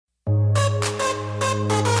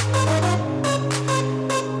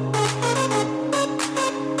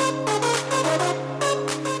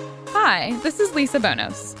This is Lisa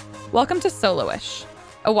Bonos. Welcome to Solo-ish,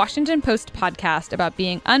 a Washington Post podcast about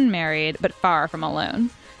being unmarried but far from alone.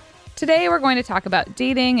 Today we're going to talk about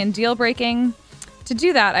dating and deal breaking. To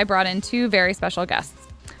do that, I brought in two very special guests.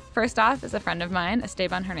 First off is a friend of mine,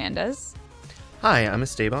 Esteban Hernandez. Hi, I'm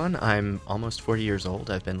Esteban. I'm almost 40 years old.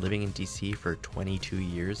 I've been living in DC for 22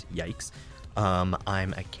 years. Yikes.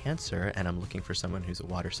 I'm a Cancer, and I'm looking for someone who's a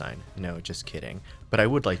water sign. No, just kidding. But I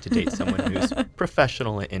would like to date someone who's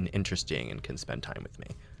professional and interesting and can spend time with me.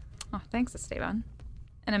 Oh, thanks, Esteban.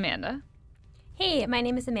 And Amanda. Hey, my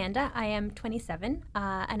name is Amanda. I am 27,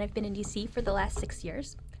 and I've been in DC for the last 6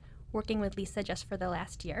 years, working with Lisa just for the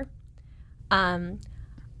last year. I've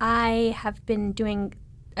been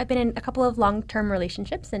in a couple of long-term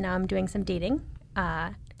relationships, and now I'm doing some dating.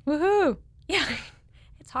 Woohoo! Yeah,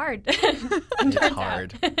 it's hard. It's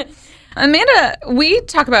hard. Amanda, we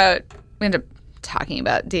end up talking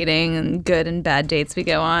about dating and good and bad dates we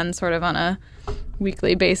go on sort of on a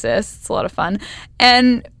weekly basis. It's a lot of fun.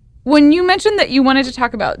 And when you mentioned that you wanted to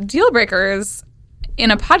talk about deal breakers in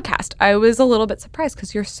a podcast, I was a little bit surprised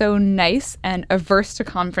because you're so nice and averse to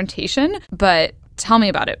confrontation. But tell me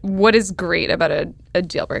about it. What is great about a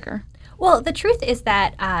deal breaker? Well, the truth is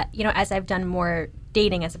that, as I've done more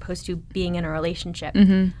dating as opposed to being in a relationship,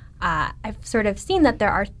 I've sort of seen that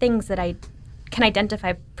there are things that I can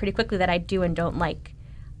identify pretty quickly that I do and don't like.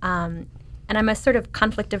 And I'm a sort of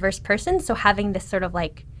conflict-averse person, so having this sort of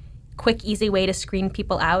like quick, easy way to screen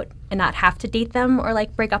people out and not have to date them or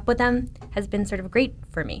like break up with them has been sort of great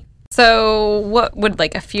for me. So what would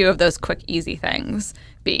like a few of those quick, easy things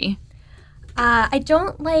be? I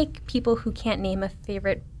don't like people who can't name a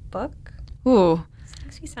favorite book. Ooh. This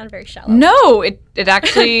makes me sound very shallow. No, it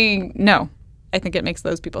actually, no. I think it makes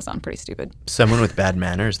those people sound pretty stupid. Someone with bad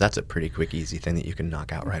manners, that's a pretty quick, easy thing that you can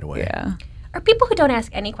knock out right away. Yeah. Or people who don't ask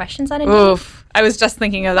any questions on a date. Oof. I was just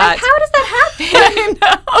thinking of that. Like, how does that happen?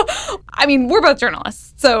 I know. I mean, we're both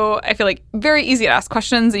journalists, so I feel like very easy to ask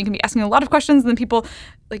questions, and you can be asking a lot of questions, and then people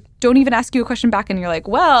like don't even ask you a question back, and you're like,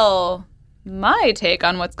 well, my take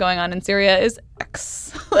on what's going on in Syria is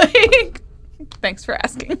X. Like, thanks for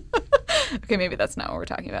asking. Okay, maybe that's not what we're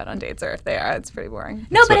talking about on dates, or if they are, it's pretty boring.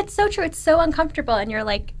 No, but it's so true. It's so uncomfortable, and you're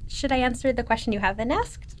like, should I answer the question you haven't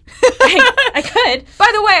asked? I could.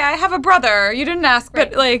 By the way, I have a brother. You didn't ask, Right.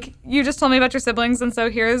 but like, you just told me about your siblings, and so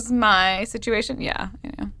here's my situation. Yeah,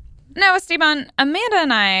 you know. Now, Esteban, Amanda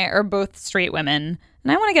and I are both straight women,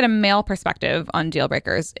 and I want to get a male perspective on deal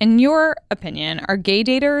breakers. In your opinion, are gay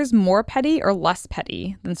daters more petty or less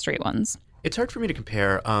petty than straight ones? It's hard for me to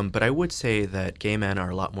compare, but I would say that gay men are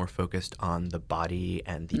a lot more focused on the body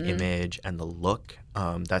and the image and the look.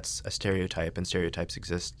 That's a stereotype, and stereotypes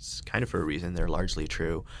exist kind of for a reason. They're largely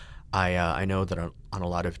true. I know that on a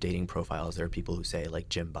lot of dating profiles, there are people who say, like,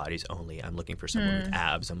 gym bodies only. I'm looking for someone with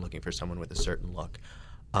abs. I'm looking for someone with a certain look.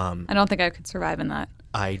 I don't think I could survive in that.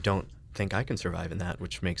 I don't think I can survive in that,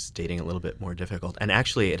 which makes dating a little bit more difficult. And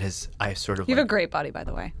actually, I sort of You have a great body, by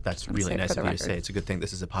the way. That's Let's really say nice for of the you to record. say. It's a good thing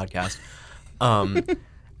this is a podcast.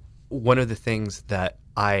 One of the things that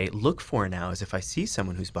I look for now is if I see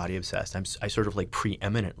someone who's body obsessed, I sort of like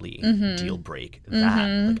preeminently deal break that.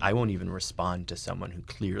 Like, I won't even respond to someone who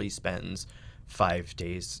clearly spends 5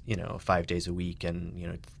 days a week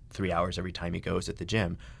and 3 hours every time he goes at the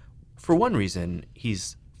gym. For one reason,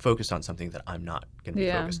 he's focused on something that I'm not going to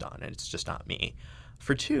be focused on, and it's just not me.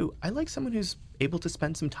 For two, I like someone who's able to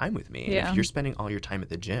spend some time with me. Yeah. If you're spending all your time at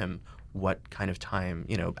the gym, what kind of time,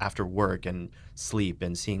 after work and sleep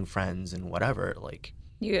and seeing friends and whatever, like...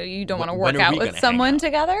 You don't want to when work are out we with gonna hang someone out?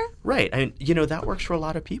 together? Right. And, that works for a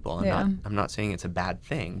lot of people. I'm not saying it's a bad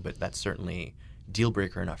thing, but that's certainly deal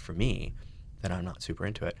breaker enough for me that I'm not super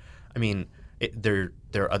into it. I mean, there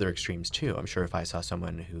are other extremes, too. I'm sure if I saw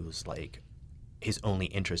someone who's, like, his only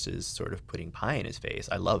interest is sort of putting pie in his face.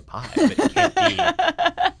 I love pie, but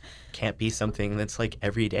it can't be something that's like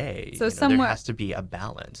every day. So there has to be a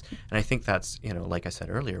balance. And I think that's, like I said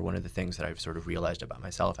earlier, one of the things that I've sort of realized about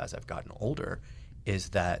myself as I've gotten older is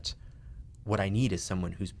that what I need is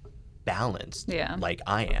someone who's balanced like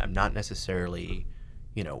I am, not necessarily,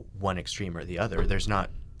 one extreme or the other. There's not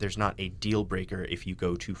a deal breaker if you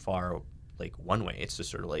go too far like one way. It's just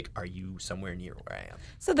sort of like, are you somewhere near where I am?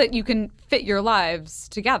 So that you can fit your lives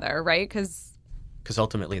together, right? Because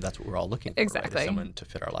ultimately that's what we're all looking for, exactly. right? Is someone to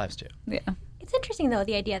fit our lives to. Yeah. It's interesting, though,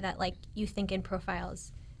 the idea that, like, you think in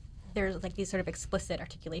profiles there's, like, these sort of explicit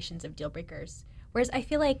articulations of deal breakers. Whereas I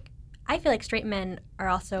feel like straight men are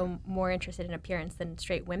also more interested in appearance than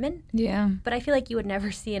straight women. Yeah. But I feel like you would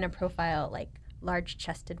never see in a profile, like,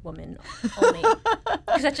 large-chested woman only.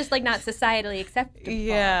 Because that's just, like, not societally acceptable.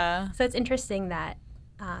 Yeah. So it's interesting that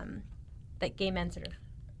that gay men sort of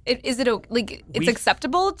Is it like it's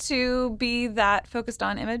acceptable to be that focused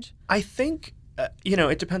on image? I think,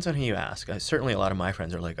 it depends on who you ask. Certainly a lot of my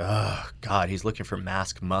friends are like, oh, God, he's looking for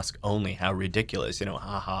musk only. How ridiculous,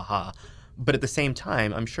 ha, ha, ha. But at the same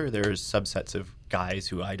time, I'm sure there's subsets of guys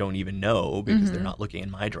who I don't even know because they're not looking in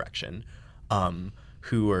my direction,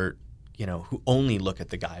 who are, who only look at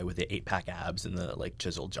the guy with the 8-pack abs and the like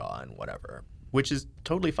chiseled jaw and whatever, which is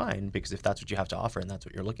totally fine because if that's what you have to offer and that's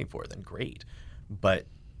what you're looking for, then great. But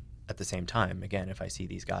at the same time, again, if I see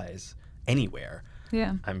these guys anywhere,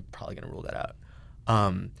 I'm probably going to rule that out.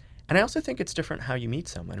 And I also think it's different how you meet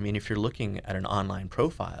someone. I mean, if you're looking at an online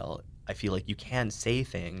profile, I feel like you can say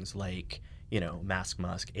things like,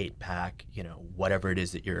 musk, 8-pack, whatever it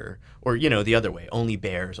is that you're, or, the other way, only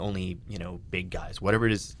bears, only, big guys, whatever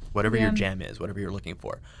it is, whatever your jam is, whatever you're looking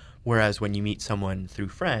for. Whereas when you meet someone through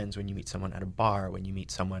friends, when you meet someone at a bar, when you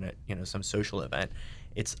meet someone at, some social event,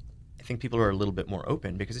 I think people are a little bit more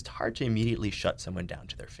open because it's hard to immediately shut someone down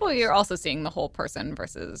to their face. Well, you're also seeing the whole person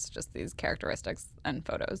versus just these characteristics and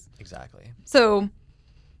photos. Exactly. So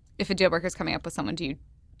if a deal breaker is coming up with someone, do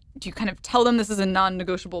you kind of tell them this is a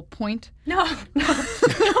non-negotiable point? No.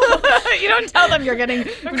 You don't tell them you're getting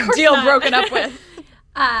deal broken up with.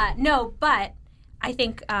 No, but I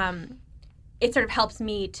think it sort of helps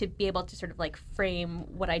me to be able to sort of like frame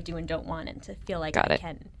what I do and don't want and to feel like I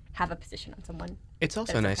can have a position on someone. It's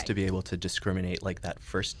also nice to be able to discriminate like that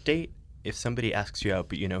first date. If somebody asks you out,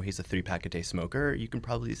 but he's a 3-pack-a-day smoker, you can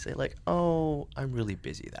probably say like, oh, I'm really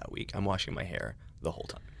busy that week. I'm washing my hair the whole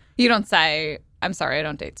time. You don't say, I'm sorry, I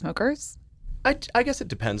don't date smokers? I guess it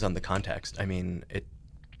depends on the context. I mean,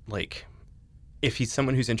 if he's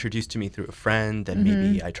someone who's introduced to me through a friend, then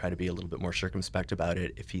maybe I try to be a little bit more circumspect about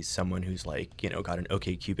it. If he's someone who's like, got an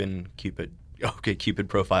OkCupid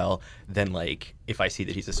profile, then like if I see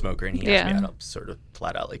that he's a smoker and he asks me out, I'll sort of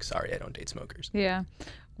flat out like, sorry, I don't date smokers. Yeah.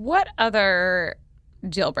 What other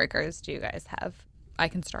deal breakers do you guys have? I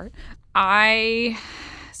can start.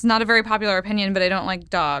 It's not a very popular opinion, but I don't like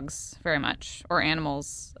dogs very much or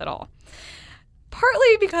animals at all.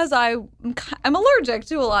 Partly because I'm allergic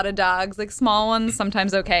to a lot of dogs, like small ones,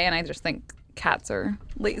 sometimes okay, and I just think cats are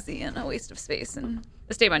lazy and a waste of space. And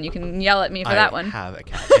Esteban, you can yell at me for that one. I have a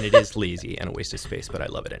cat, and it is lazy and a waste of space, but I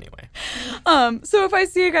love it anyway. So if I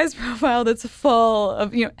see a guy's profile that's full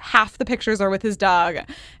of, half the pictures are with his dog,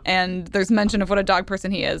 and there's mention of what a dog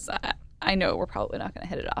person he is, I know we're probably not going to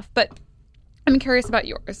hit it off. But I'm curious about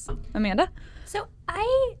yours. Amanda? So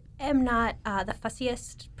I am not the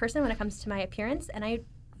fussiest person when it comes to my appearance, and I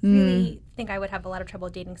really think I would have a lot of trouble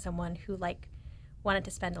dating someone who like wanted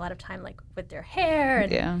to spend a lot of time like with their hair.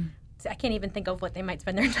 And I can't even think of what they might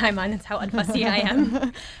spend their time on. That's how unfussy I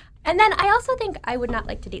am. And then I also think I would not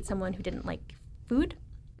like to date someone who didn't like food.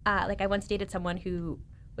 Like I once dated someone who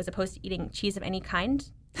was opposed to eating cheese of any kind.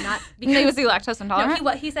 Not because was he lactose intolerant?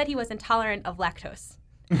 No, he said he was intolerant of lactose.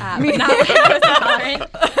 But not lactose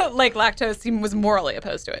intolerant. Like lactose, he was morally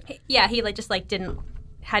opposed to it. Yeah, he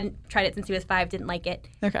hadn't tried it since he was 5, didn't like it.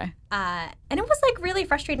 Okay. And it was like really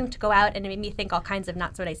frustrating to go out, and it made me think all kinds of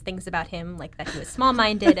not so nice things about him, like that he was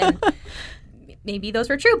small-minded, and maybe those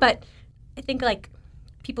were true. But I think like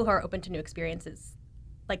people who are open to new experiences,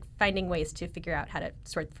 like finding ways to figure out how to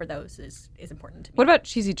sort for those is important to me. What about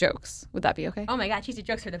cheesy jokes? Would that be okay? Oh my God, cheesy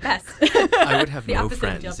jokes are the best. I would have no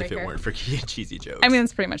friends if it weren't for cheesy jokes. I mean,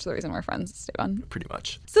 that's pretty much the reason we're friends, Esteban. Pretty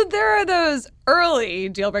much. So there are those early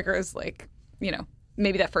deal breakers, like,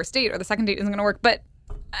 maybe that first date or the second date isn't going to work. But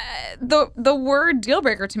the word deal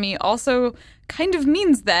breaker to me also kind of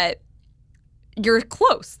means that you're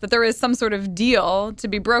close, that there is some sort of deal to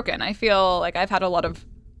be broken. I feel like I've had a lot of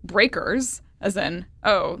breakers, as in,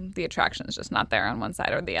 the attraction is just not there on one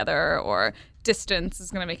side or the other, or distance is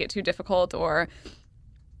going to make it too difficult, or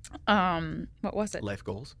what was it? Life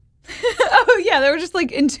goals. Oh yeah, they were just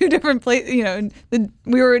like in two different places.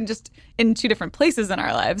 We were just in two different places in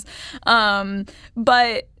our lives.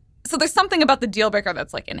 But so there's something about the deal breaker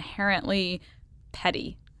that's like inherently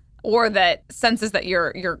petty, or that senses that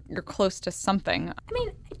you're close to something. I mean,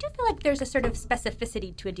 I do feel like there's a sort of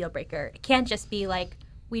specificity to a deal breaker. It can't just be like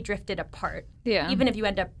we drifted apart. Yeah. Even if you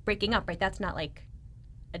end up breaking up, right? That's not like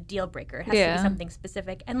a deal breaker. It has to be something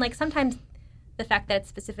specific. And like sometimes the fact that it's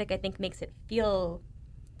specific, I think, makes it feel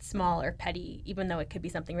small or petty, even though it could be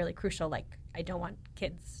something really crucial, like I don't want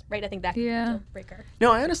kids, right? I think that could be a deal breaker.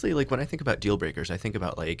 No, I honestly, like when I think about deal breakers, I think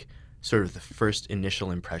about like sort of the first initial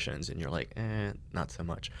impressions, and you're like, not so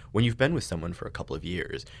much. When you've been with someone for a couple of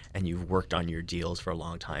years and you've worked on your deals for a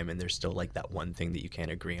long time, and there's still like that one thing that you can't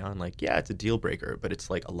agree on, like, yeah, it's a deal breaker, but it's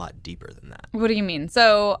like a lot deeper than that. What do you mean?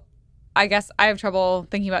 So I guess I have trouble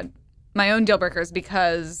thinking about my own deal breakers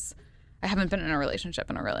because I haven't been in a relationship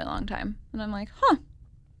in a really long time. And I'm like,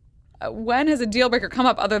 when has a deal breaker come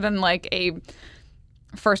up other than like a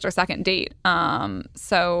first or second date?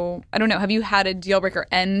 So I don't know. Have you had a deal breaker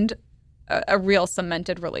end a real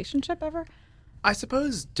cemented relationship ever? I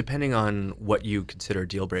suppose depending on what you consider a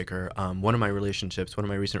deal breaker, one of my recent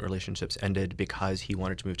relationships ended because he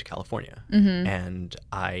wanted to move to California. And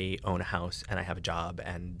I own a house and I have a job,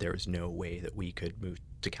 and there was no way that we could move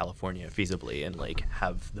to California feasibly and like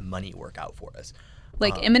have the money work out for us.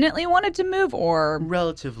 Like imminently wanted to move, or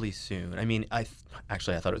relatively soon. I mean, I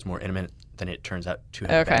thought it was more imminent than it turns out to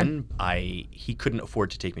have been. He couldn't afford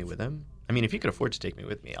to take me with him. I mean, if he could afford to take me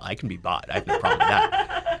with me, I can be bought. I have no problem with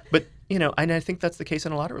that. But, and I think that's the case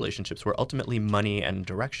in a lot of relationships where ultimately money and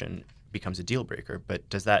direction becomes a deal breaker. But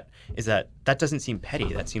that doesn't seem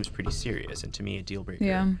petty. That seems pretty serious. And to me, a deal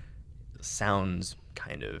breaker sounds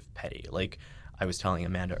kind of petty. Like I was telling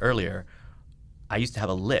Amanda earlier, I used to have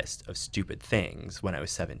a list of stupid things when I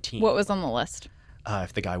was 17. What was on the list?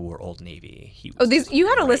 If the guy wore Old Navy, he was you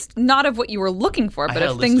had a list not of what you were looking for, but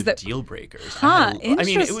of things that deal breakers. Interesting. I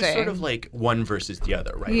mean, it was sort of like one versus the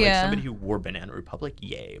other, right? Yeah. Like somebody who wore Banana Republic,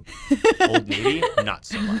 yay. Old Navy, not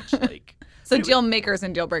so much. Like deal makers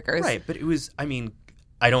and deal breakers, right? But it was. I mean,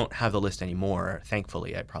 I don't have the list anymore.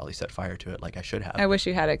 Thankfully, I probably set fire to it like I should have. I wish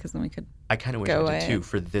you had it because then we could. I kind of wish I did too,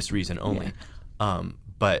 for this reason only. Yeah.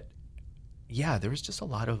 But. Yeah, there was just a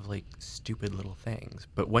lot of like stupid little things.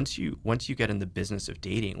 But once you get in the business of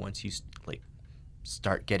dating, once you like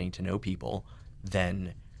start getting to know people,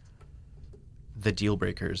 then the deal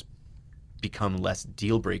breakers become less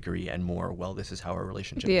deal breakery and more, well, this is how our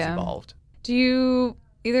relationship has evolved. Do you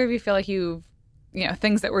either of you feel like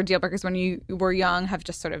things that were deal breakers when you were young have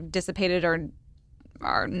just sort of dissipated or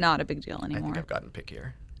are not a big deal anymore? I think I've gotten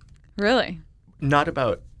pickier. Really? Not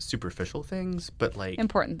about superficial things, but like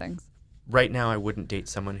important things. Right now, I wouldn't date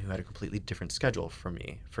someone who had a completely different schedule from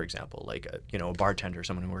me, for example, like a bartender,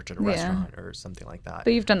 someone who worked at a restaurant or something like that.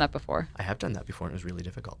 But you've done that before. I have done that before, and it was really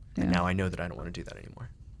difficult. Yeah. And now I know that I don't want to do that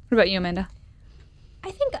anymore. What about you, Amanda?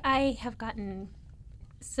 I think I have gotten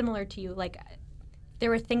similar to you. Like,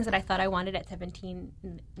 there were things that I thought I wanted at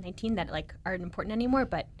 17, 19 that like aren't important anymore,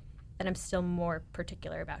 but that I'm still more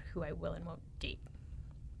particular about who I will and won't date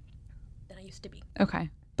than I used to be.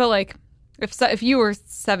 Okay. But like... If you were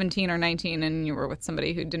 17 or 19 and you were with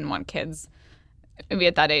somebody who didn't want kids, maybe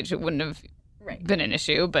at that age it wouldn't have been an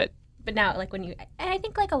issue. But now, like I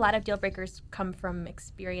think like a lot of deal breakers come from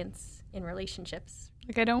experience in relationships.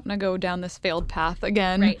 Like I don't want to go down this failed path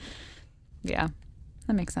again. Right. Yeah,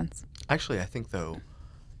 that makes sense. Actually, I think though,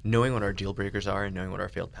 knowing what our deal breakers are and knowing what our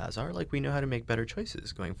failed paths are, like we know how to make better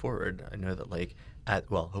choices going forward. I know that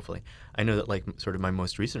hopefully, I know that like sort of my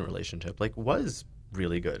most recent relationship like was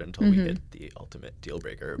really good until we hit the ultimate deal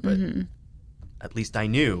breaker, but at least I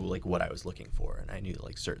knew like what I was looking for, and I knew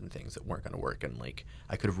like certain things that weren't going to work, and like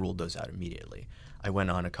I could have ruled those out immediately. I went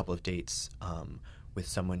on a couple of dates with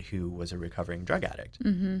someone who was a recovering drug addict,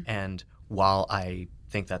 and while I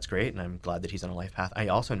think that's great and I'm glad that he's on a life path, I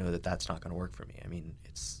also know that that's not going to work for me. I mean,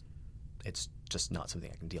 it's just not something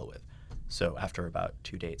I can deal with. So after about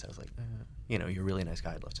 2 dates, I was like, you're a really nice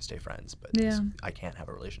guy, I'd love to stay friends, but I can't have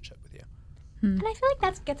a relationship with you. And I feel like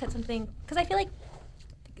that gets at something, because I feel like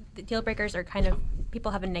the deal breakers are kind of,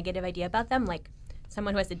 people have a negative idea about them. Like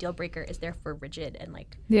someone who has a deal breaker is therefore rigid and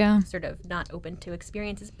like sort of not open to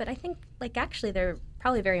experiences. But I think like actually they're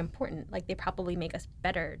probably very important. Like they probably make us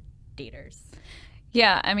better daters.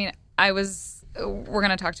 Yeah, I mean, we're going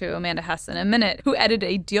to talk to Amanda Hess in a minute, who edited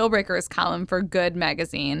a deal breakers column for Good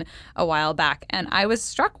magazine a while back. And I was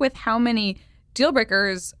struck with how many deal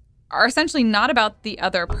breakers are essentially not about the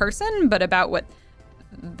other person, but about what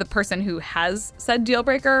the person who has said deal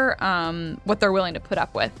breaker, what they're willing to put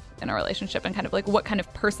up with in a relationship, and kind of like what kind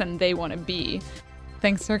of person they want to be.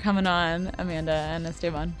 Thanks for coming on, Amanda and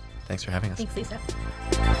Esteban. Thanks for having us. Thanks, Lisa.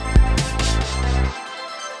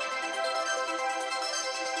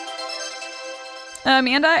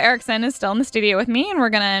 Amanda Erickson is still in the studio with me, and we're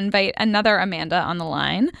going to invite another Amanda on the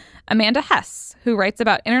line, Amanda Hess, who writes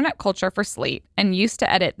about internet culture for Slate and used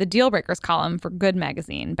to edit the Deal Breakers column for Good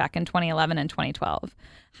magazine back in 2011 and 2012.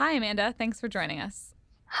 Hi, Amanda. Thanks for joining us.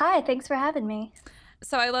 Hi, thanks for having me.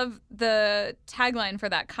 So I love the tagline for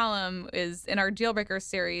that column is, in our Deal Breakers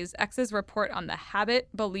series, exes report on the habit,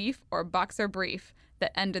 belief, or boxer brief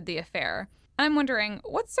that ended the affair. I'm wondering,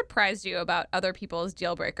 what surprised you about other people's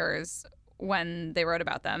deal breakers when they wrote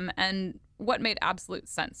about them, and what made absolute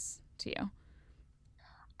sense to you?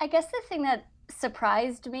 I guess the thing that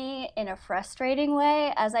surprised me in a frustrating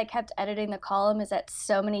way as I kept editing the column is that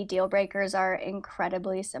so many deal breakers are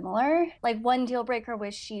incredibly similar. Like one deal breaker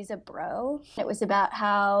was she's a bro. It was about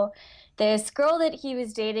how this girl that he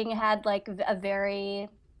was dating had like a very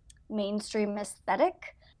mainstream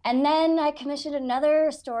aesthetic. And then I commissioned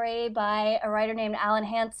another story by a writer named Alan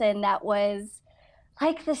Hansen that was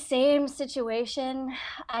like the same situation.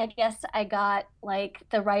 I guess I got like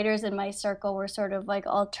the writers in my circle were sort of like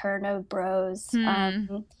alternative bros.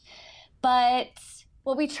 But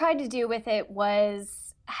what we tried to do with it was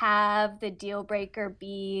have the deal breaker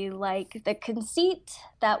be like the conceit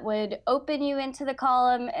that would open you into the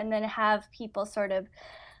column, and then have people sort of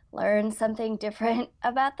learn something different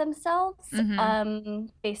about themselves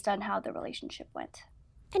based on how the relationship went.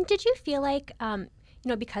 And did you feel like,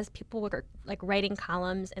 because people were like writing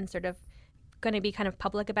columns and sort of going to be kind of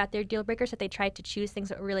public about their deal breakers, that they tried to choose things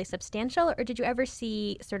that were really substantial? Or did you ever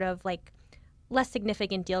see sort of like less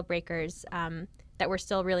significant deal breakers that were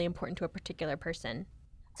still really important to a particular person?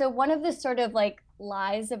 So one of the sort of like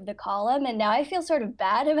lies of the column, and now I feel sort of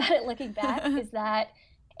bad about it looking back, is that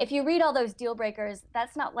if you read all those deal breakers,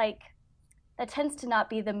 that tends to not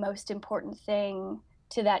be the most important thing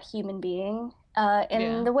to that human being.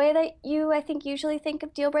 The way that you, I think, usually think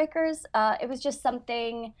of deal breakers, it was just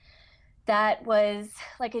something that was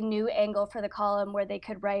like a new angle for the column where they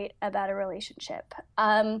could write about a relationship.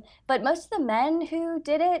 But most of the men who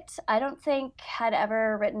did it, I don't think had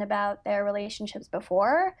ever written about their relationships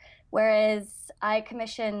before, whereas I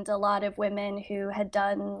commissioned a lot of women who had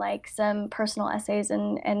done like some personal essays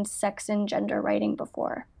and sex and gender writing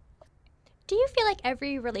before. Do you feel like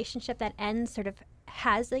every relationship that ends sort of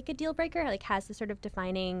has like a deal breaker, like has the sort of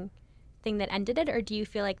defining thing that ended it, or do you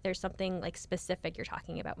feel like there's something like specific you're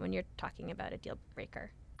talking about when you're talking about a deal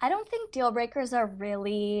breaker? I don't think deal breakers are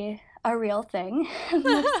really a real thing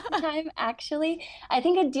most of the time, actually. I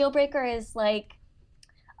think a deal breaker is like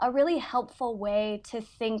a really helpful way to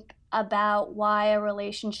think about why a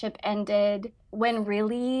relationship ended, when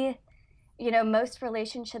really, most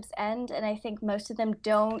relationships end, and I think most of them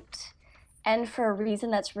don't end for a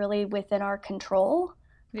reason that's really within our control.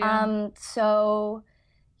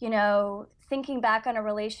 Thinking back on a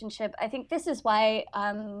relationship, I think this is why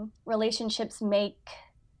relationships make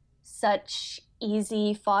such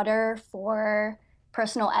easy fodder for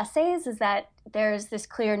personal essays, is that there's this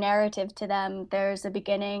clear narrative to them. There's a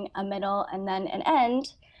beginning, a middle, and then an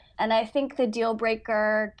end. And I think the deal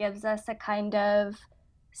breaker gives us a kind of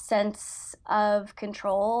sense of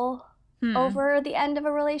control over the end of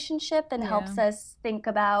a relationship, and helps us think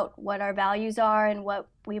about what our values are and what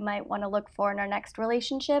we might want to look for in our next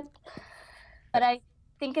relationship. But I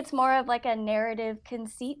think it's more of like a narrative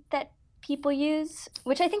conceit that people use,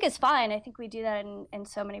 which I think is fine. I think we do that in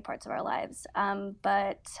so many parts of our lives.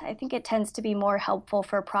 But I think it tends to be more helpful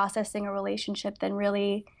for processing a relationship than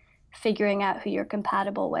really figuring out who you're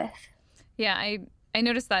compatible with. Yeah, I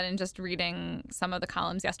noticed that in just reading some of the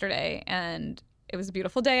columns yesterday, and it was a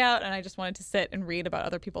beautiful day out, and I just wanted to sit and read about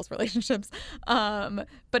other people's relationships. But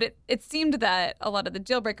it seemed that a lot of the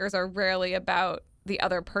deal breakers are rarely about the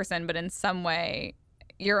other person, but in some way,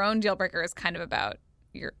 your own deal breaker is kind of about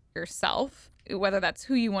yourself, whether that's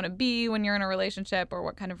who you want to be when you're in a relationship or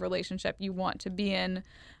what kind of relationship you want to be in.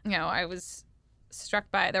 I was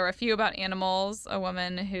struck by, there were a few about animals, a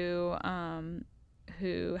woman who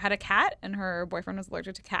had a cat and her boyfriend was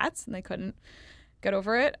allergic to cats and they couldn't get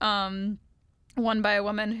over it. One by a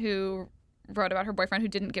woman who wrote about her boyfriend who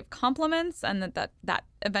didn't give compliments, and that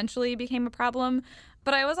eventually became a problem.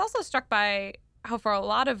 But I was also struck by how for a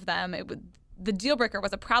lot of them, the deal breaker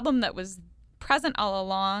was a problem that was present all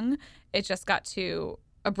along. It just got to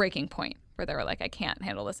a breaking point where they were like, I can't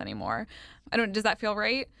handle this anymore. Does that feel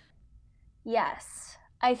right? Yes.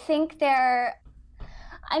 I think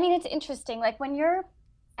it's interesting. Like when you're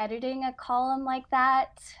editing a column like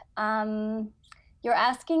that, you're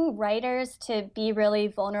asking writers to be really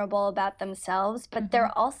vulnerable about themselves, but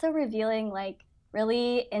they're also revealing like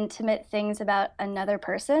really intimate things about another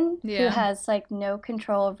person who has like no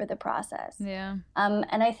control over the process. Yeah. And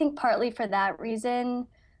I think partly for that reason,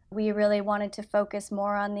 we really wanted to focus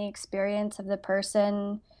more on the experience of the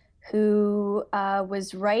person who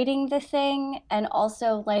was writing the thing. And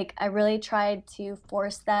also like I really tried to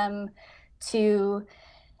force them to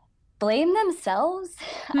blame themselves,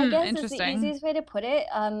 I guess is the easiest way to put it.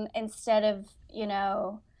 Instead of,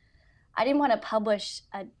 I didn't want to publish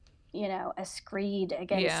a screed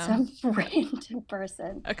against some random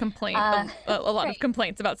person. A complaint, a lot of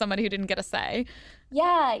complaints about somebody who didn't get a say.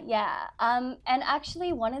 Yeah. And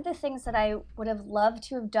actually one of the things that I would have loved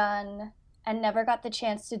to have done and never got the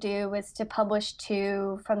chance to do was to publish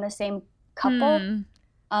two from the same couple.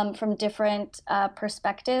 From different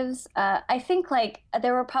perspectives. I think like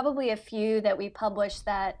there were probably a few that we published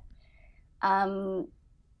that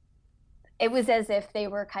it was as if they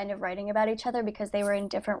were kind of writing about each other because they were in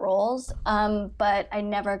different roles. But I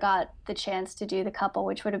never got the chance to do the couple,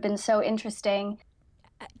 which would have been so interesting.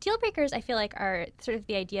 Deal breakers, I feel like, are sort of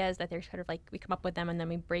the ideas that they're sort of like we come up with them and then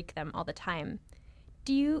we break them all the time.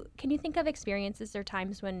 Can you think of experiences or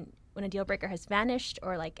times when a deal breaker has vanished,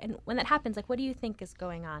 or like, and when that happens, like, what do you think is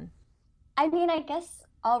going on? I mean, I guess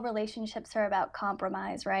all relationships are about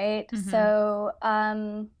compromise, right? So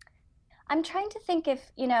I'm trying to think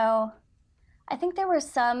if, I think there were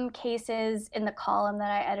some cases in the column that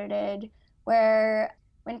I edited where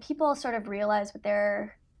when people sort of realized what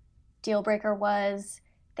their deal breaker was,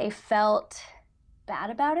 they felt bad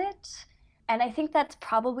about it. And I think that's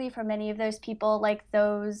probably for many of those people, like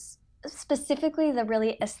those, specifically the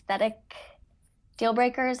really aesthetic deal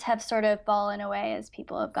breakers have sort of fallen away as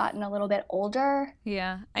people have gotten a little bit older.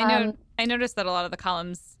 Yeah. I noticed that a lot of the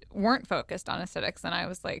columns weren't focused on aesthetics, and I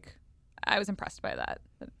was impressed by that.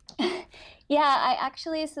 Yeah,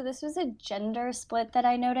 so this was a gender split that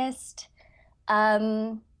I noticed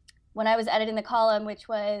when I was editing the column, which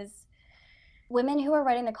was women who were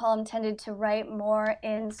writing the column tended to write more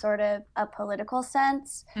in sort of a political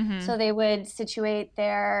sense. So they would situate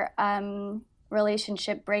their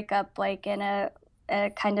relationship breakup like in a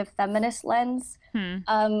kind of feminist lens,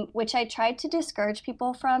 which I tried to discourage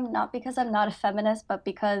people from, not because I'm not a feminist, but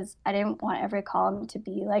because I didn't want every column to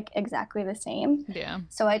be like exactly the same. Yeah.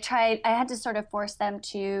 So I had to sort of force them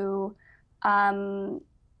to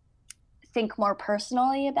think more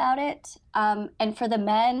personally about it. And for the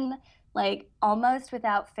men, like almost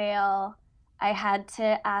without fail, I had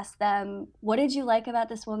to ask them, what did you like about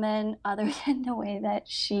this woman other than the way that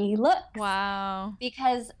she looks? Wow.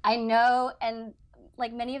 Because I know, and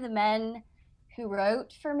like many of the men who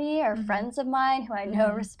wrote for me are friends of mine who I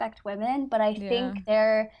know respect women, but I think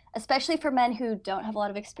they're, especially for men who don't have a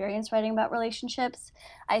lot of experience writing about relationships,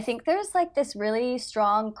 I think there's like this really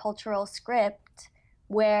strong cultural script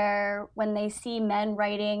where when they see men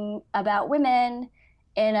writing about women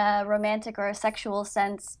in a romantic or a sexual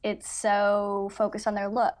sense, it's so focused on their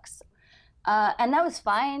looks. And that was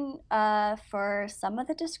fine for some of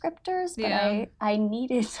the descriptors, but I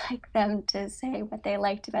needed like them to say what they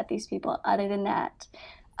liked about these people other than that.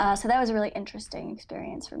 So that was a really interesting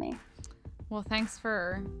experience for me. Well, thanks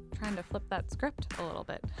for trying to flip that script a little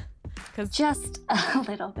bit. Just a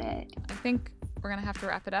little bit. I think we're going to have to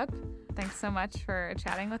wrap it up. Thanks so much for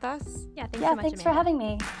chatting with us. Yeah, thanks so much, thanks Amanda. for having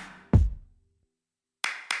me.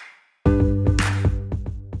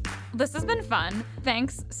 This has been fun.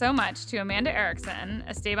 Thanks so much to Amanda Erickson,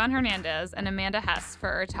 Esteban Hernandez, and Amanda Hess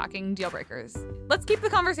for talking deal breakers. Let's keep the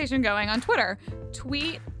conversation going on Twitter.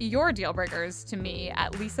 Tweet your deal breakers to me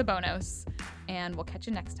at Lisa Bonos, and we'll catch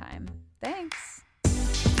you next time. Thanks.